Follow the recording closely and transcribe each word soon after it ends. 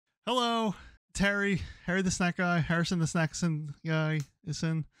Hello, Terry. Harry the Snack Guy. Harrison the Snackson Guy is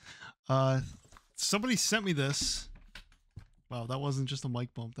in. Somebody sent me this. Wow, that wasn't just a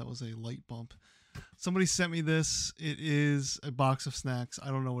mic bump. That was a light bump. Somebody sent me this. It is a box of snacks. I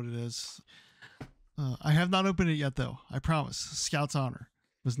don't know what it is. I have not opened it yet, though. I promise. Scout's honor.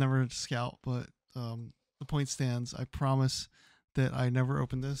 Was never a scout, but the point stands. I promise that I never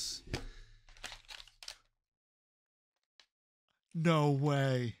opened this. No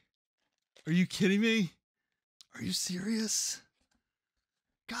way. Are you kidding me? Are you serious?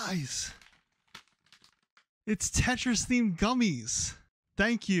 Guys, it's Tetris themed gummies.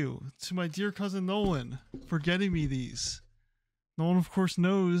 Thank you to my dear cousin Nolan for getting me these. Nolan, of course,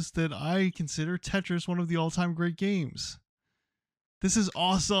 knows that I consider Tetris one of the all-time great games. This is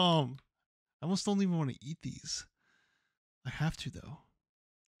awesome. I almost don't even want to eat these. I have to, though.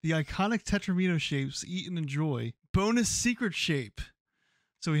 The iconic Tetramino shapes, eat and enjoy. Bonus secret shape.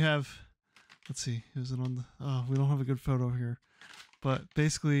 So we have, let's see, is it on the, oh, we don't have a good photo here. But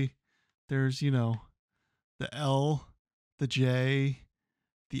basically, there's, you know, the L, the J,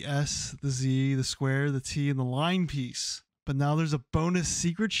 the S, the Z, the square, the T, and the line piece. But now there's a bonus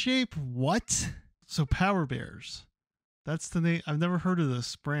secret shape? What? So Powerbears. That's the name. I've never heard of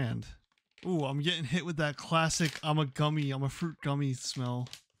this brand. Ooh, I'm getting hit with that classic I'm a fruit gummy smell.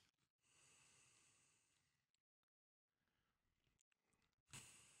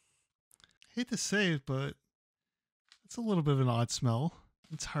 Hate to say it, but it's a little bit of an odd smell.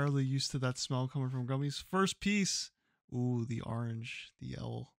 Entirely used to that smell coming from gummies. First piece. Ooh, the orange, the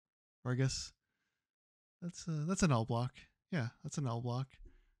L. Or I guess that's an L block. Yeah, that's an L block.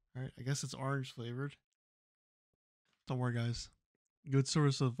 All right, I guess it's orange flavored. Don't worry, guys. Good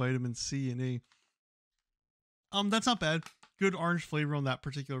source of vitamin C and E. That's not bad. Good orange flavor on that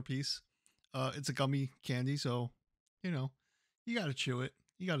particular piece. It's a gummy candy, so you know, you gotta chew it.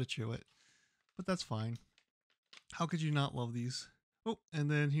 You gotta chew it. But that's fine. How could you not love these? Oh,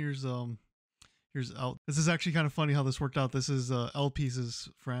 and then here's L. This is actually kind of funny how this worked out. This is L piece's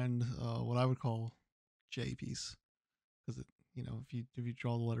friend, what I would call J piece, because it, you know, if you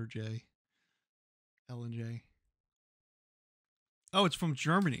draw the letter J, L and J. Oh, it's from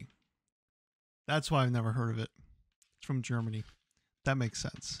Germany. That's why I've never heard of it. It's from Germany. That makes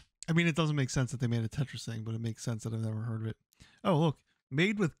sense. I mean, it doesn't make sense that they made a Tetris thing, but it makes sense that I've never heard of it. Oh, look.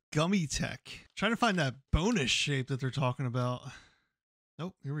 Made with gummy tech. Trying to find that bonus shape that they're talking about.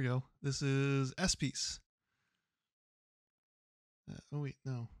 Nope, here we go. This is S piece. Oh wait,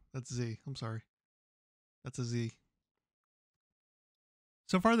 no, that's Z. I'm sorry. That's a Z.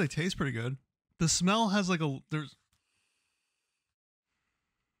 So far they taste pretty good. The smell has like I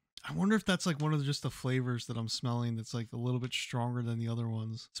wonder if that's like one of just the flavors that I'm smelling that's like a little bit stronger than the other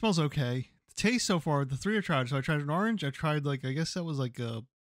ones. It smells okay. The taste so far, the three I tried. So I tried an orange. I tried like, I guess that was like a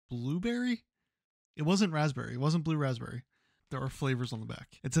blueberry. It wasn't raspberry. It wasn't blue raspberry. There are flavors on the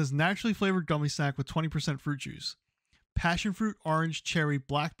back. It says naturally flavored gummy snack with 20% fruit juice. Passion fruit, orange, cherry,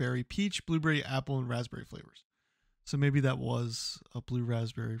 blackberry, peach, blueberry, apple, and raspberry flavors. So maybe that was a blue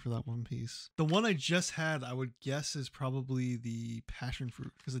raspberry for that one piece. The one I just had, I would guess, is probably the passion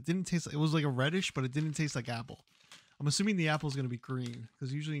fruit because it didn't taste. It was like a reddish, but it didn't taste like apple. I'm assuming the apple is going to be green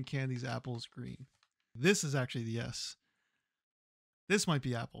because usually in candies, apple is green. This is actually the S. This might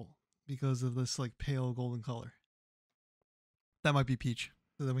be apple because of this like pale golden color. That might be peach.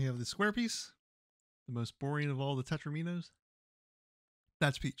 So then we have the square piece, the most boring of all the Tetraminos.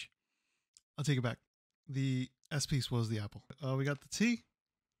 That's peach. I'll take it back. The S piece was the apple. We got the T.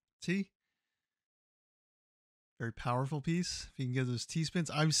 Very powerful piece. If you can get those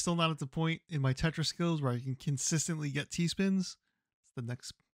T-spins. I'm still not at the point in my Tetris skills where I can consistently get T-spins.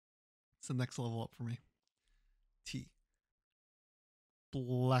 It's the next level up for me. T.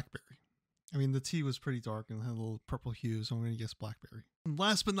 Blackberry. I mean, the T was pretty dark and had a little purple hue, so I'm going to guess blackberry. And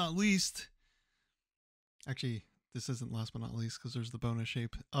last but not least, actually, this isn't last but not least because there's the bonus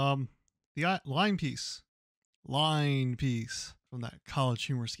shape. The line piece. Line piece from that College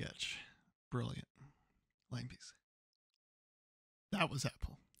Humor sketch. Brilliant. Line piece. That was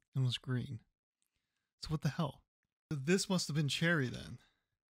apple. It was green. So what the hell? This must have been cherry then.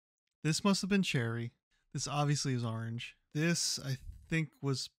 This must have been cherry. This obviously is orange. This, I think,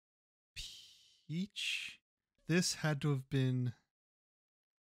 was peach. This had to have been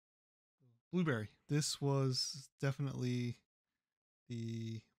blueberry. This was definitely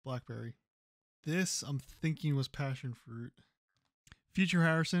the blackberry. This, I'm thinking, was passion fruit. Future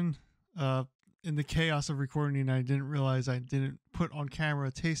Harrison, in the chaos of recording, I didn't realize I didn't put on camera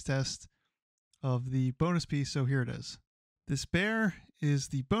a taste test of the bonus piece, so here it is. This bear is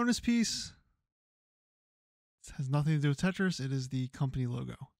the bonus piece. It has nothing to do with Tetris. It is the company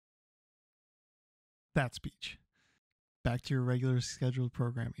logo. That speech. Back to your regular scheduled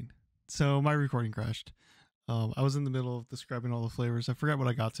programming. So my recording crashed. I was in the middle of describing all the flavors. I forgot what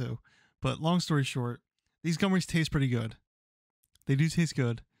I got to. But long story short, these gummies taste pretty good. They do taste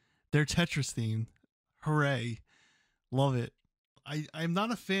good. They're Tetris themed. Hooray. Love it. I'm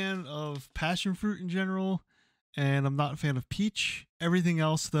not a fan of passion fruit in general, and I'm not a fan of peach. Everything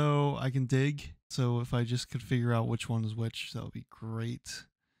else, though, I can dig. So if I just could figure out which one is which, that would be great.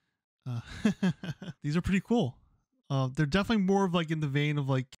 These are pretty cool. They're definitely more of like in the vein of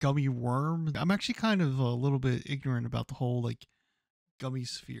like gummy worm. I'm actually kind of a little bit ignorant about the whole like gummy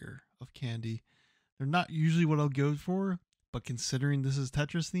sphere of candy. They're not usually what I'll go for, but considering this is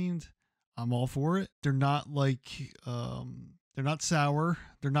Tetris themed, I'm all for it. They're not like they're not sour.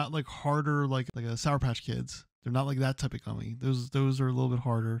 They're not like harder like a Sour Patch Kids. They're not like that type of gummy. Those are a little bit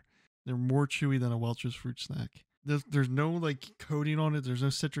harder. They're more chewy than a Welch's fruit snack. There's no like coating on it. There's no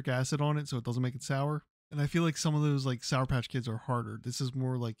citric acid on it, so it doesn't make it sour. And I feel like some of those like Sour Patch Kids are harder. This is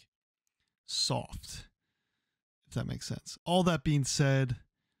more like soft, if that makes sense. All that being said,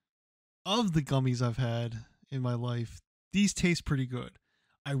 of the gummies I've had in my life, these taste pretty good.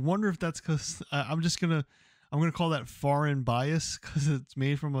 I wonder if that's because I'm gonna call that foreign bias because it's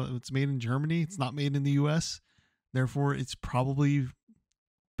made in Germany. It's not made in the U.S. Therefore, it's probably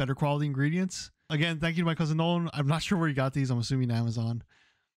better quality ingredients. Again, thank you to my cousin Nolan. I'm not sure where he got these. I'm assuming Amazon,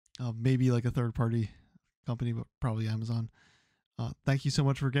 maybe like a third party company, but probably Amazon. Thank you so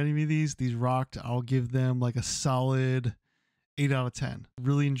much for getting me these. These rocked. I'll give them like a solid 8 out of 10.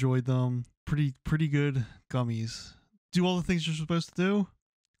 Really enjoyed them. Pretty good gummies. Do all the things you're supposed to do.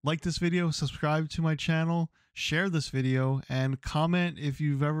 Like this video, subscribe to my channel, share this video, and comment if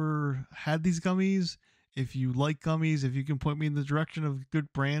you've ever had these gummies. If you like gummies, if you can point me in the direction of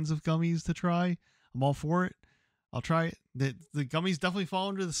good brands of gummies to try, I'm all for it. I'll try it. The gummies definitely fall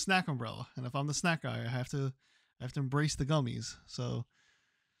under the snack umbrella, and if I'm the snack guy, I have to embrace the gummies. So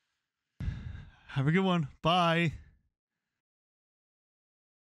have a good one. Bye.